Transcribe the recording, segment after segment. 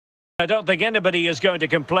I don't think anybody is going to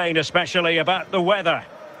complain, especially about the weather.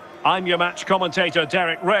 I'm your match commentator,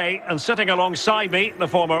 Derek Ray, and sitting alongside me, the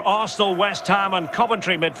former Arsenal, West Ham and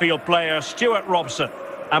Coventry midfield player, Stuart Robson.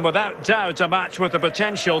 And without doubt, a match with the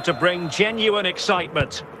potential to bring genuine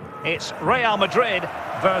excitement. It's Real Madrid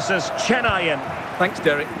versus Chennai. Thanks,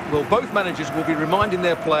 Derek. Well, both managers will be reminding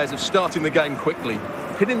their players of starting the game quickly,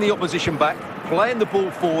 hitting the opposition back, playing the ball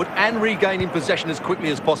forward and regaining possession as quickly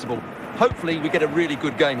as possible. Hopefully, we get a really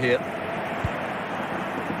good game here.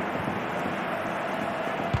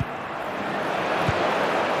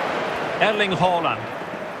 Erling Haaland.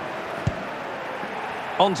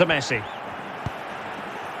 On to Messi.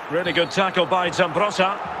 Really good tackle by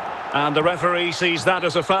Zambrotta. And the referee sees that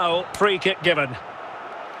as a foul. Free kick given.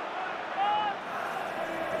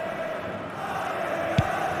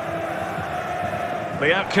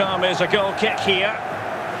 The outcome is a goal kick here.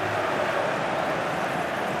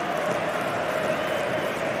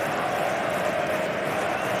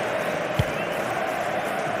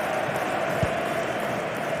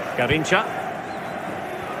 Garincha.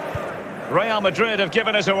 Real Madrid have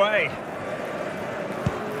given us away.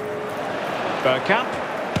 Bergkamp.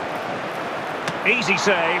 Easy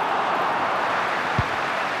save.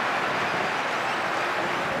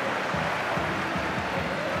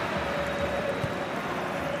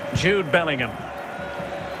 Jude Bellingham.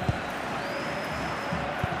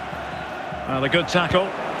 Well, a good tackle.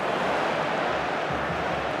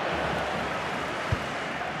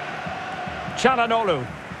 Çalhanoğlu.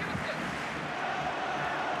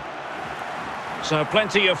 So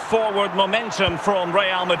plenty of forward momentum from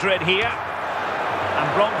Real Madrid here.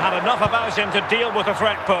 And Blanc had enough about him to deal with the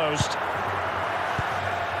threat posed.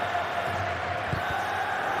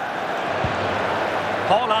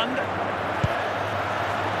 Haaland.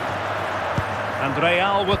 And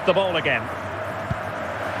Real with the ball again.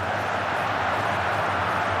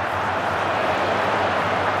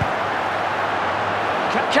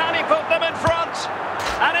 Can he put them in front?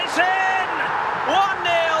 And it's in!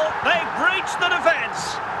 1-0. They've breached the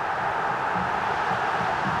defence.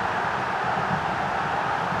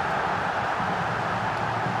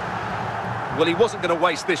 Well, he wasn't going to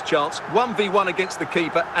waste this chance. 1v1 against the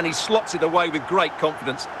keeper, and he slots it away with great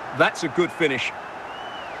confidence. That's a good finish.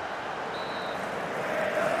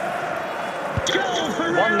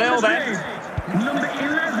 1-0 then. Number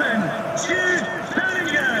 11, Jude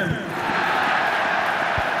Bellingham.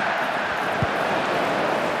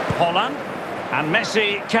 Haaland. And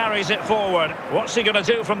Messi carries it forward. What's he going to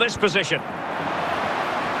do from this position?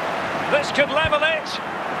 This could level it.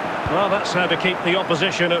 Well, that's how to keep the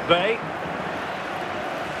opposition at bay.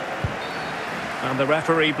 And the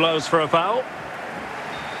referee blows for a foul.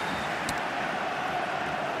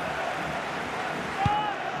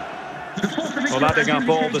 Well, adding up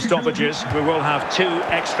all the stoppages, we will have 2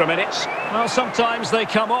 extra minutes. Well, sometimes they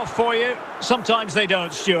come off for you, sometimes they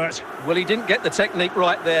don't, Stuart. Well, he didn't get the technique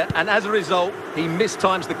right there, and as a result, he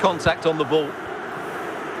mistimes the contact on the ball.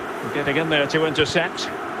 Getting in there to intercept.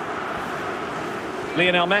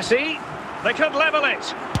 Lionel Messi. They could level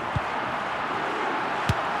it.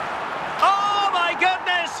 Oh, my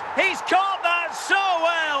goodness! He's caught that so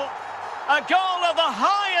well! A goal of the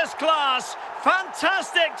highest class.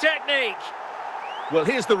 Fantastic technique. Well,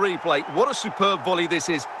 here's the replay. What a superb volley this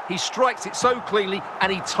is. He strikes it so cleanly and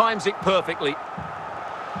he times it perfectly.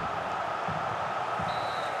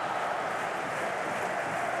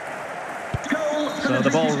 So the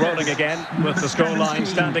ball rolling again with the scoreline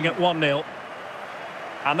standing at 1-0.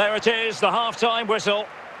 And there it is, the half-time whistle.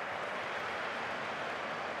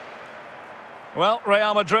 Well,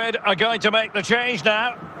 Real Madrid are going to make the change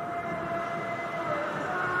now.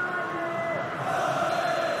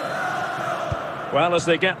 Well, as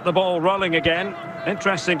they get the ball rolling again,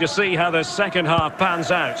 interesting to see how the second half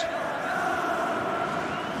pans out.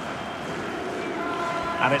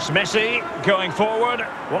 And it's Messi going forward.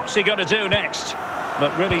 What's he going to do next?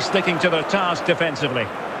 But really sticking to their task defensively.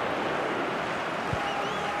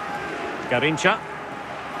 Garincha.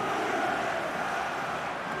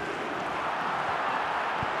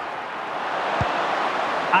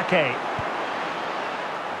 Ake.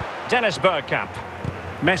 Dennis Bergkamp.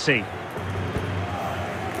 Messi.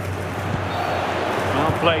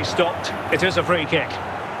 Well, play stopped. It is a free kick.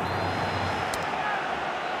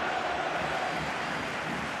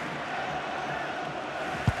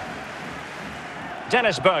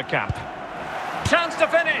 Dennis Bergkamp. Chance to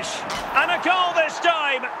finish. And a goal this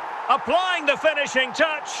time. Applying the finishing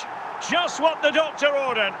touch. Just what the doctor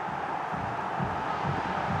ordered.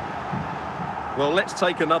 Well, let's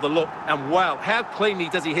take another look. And wow, how cleanly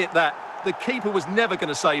does he hit that? The keeper was never going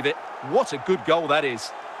to save it. What a good goal that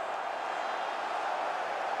is.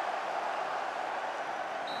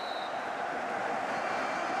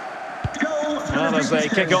 as they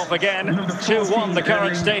kick off again. 2-1 the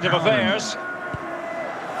current state of affairs.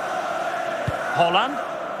 Holland,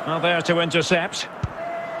 now there to intercept.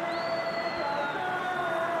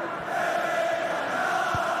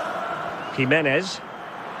 Jimenez.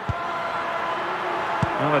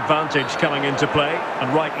 Well, advantage coming into play,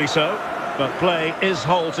 and rightly so. But play is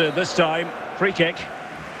halted this time. Free kick.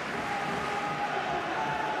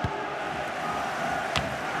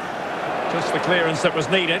 Just the clearance that was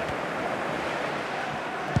needed.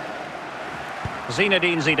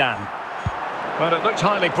 Zinedine Zidane. Well, it looked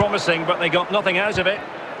highly promising, but they got nothing out of it.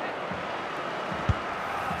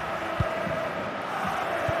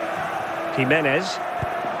 Jimenez.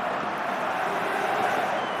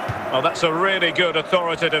 Well, that's a really good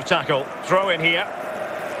authoritative tackle. Throw in here.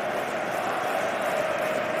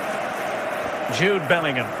 Jude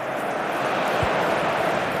Bellingham.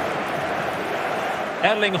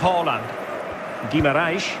 Erling Haaland.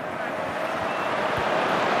 Guimaraes.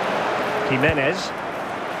 Jimenez.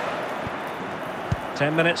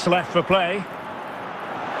 10 minutes left for play.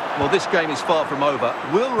 Well, this game is far from over.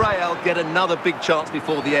 Will Real get another big chance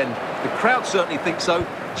before the end? The crowd certainly think so.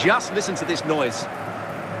 Just listen to this noise.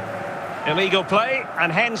 Illegal play,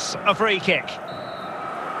 and hence a free kick.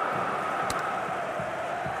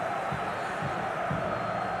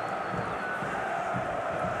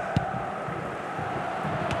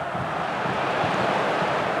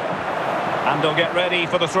 And they'll get ready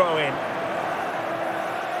for the throw-in.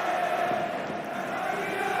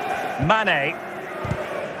 Mane.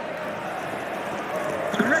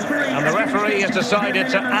 And the referee has decided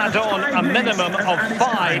to add on a minimum of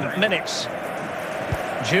 5 minutes.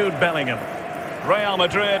 Jude Bellingham. Real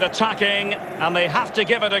Madrid attacking, and they have to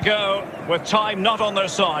give it a go with time not on their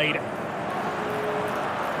side.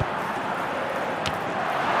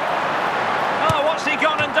 Oh, what's he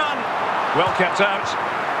gone and done? Well kept out.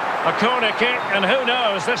 A corner kick, and who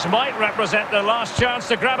knows, this might represent the last chance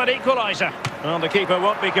to grab an equaliser. Well, the keeper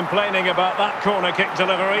won't be complaining about that corner kick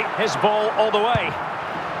delivery. His ball all the way.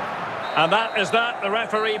 And that is that. The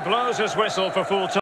referee blows his whistle for full time.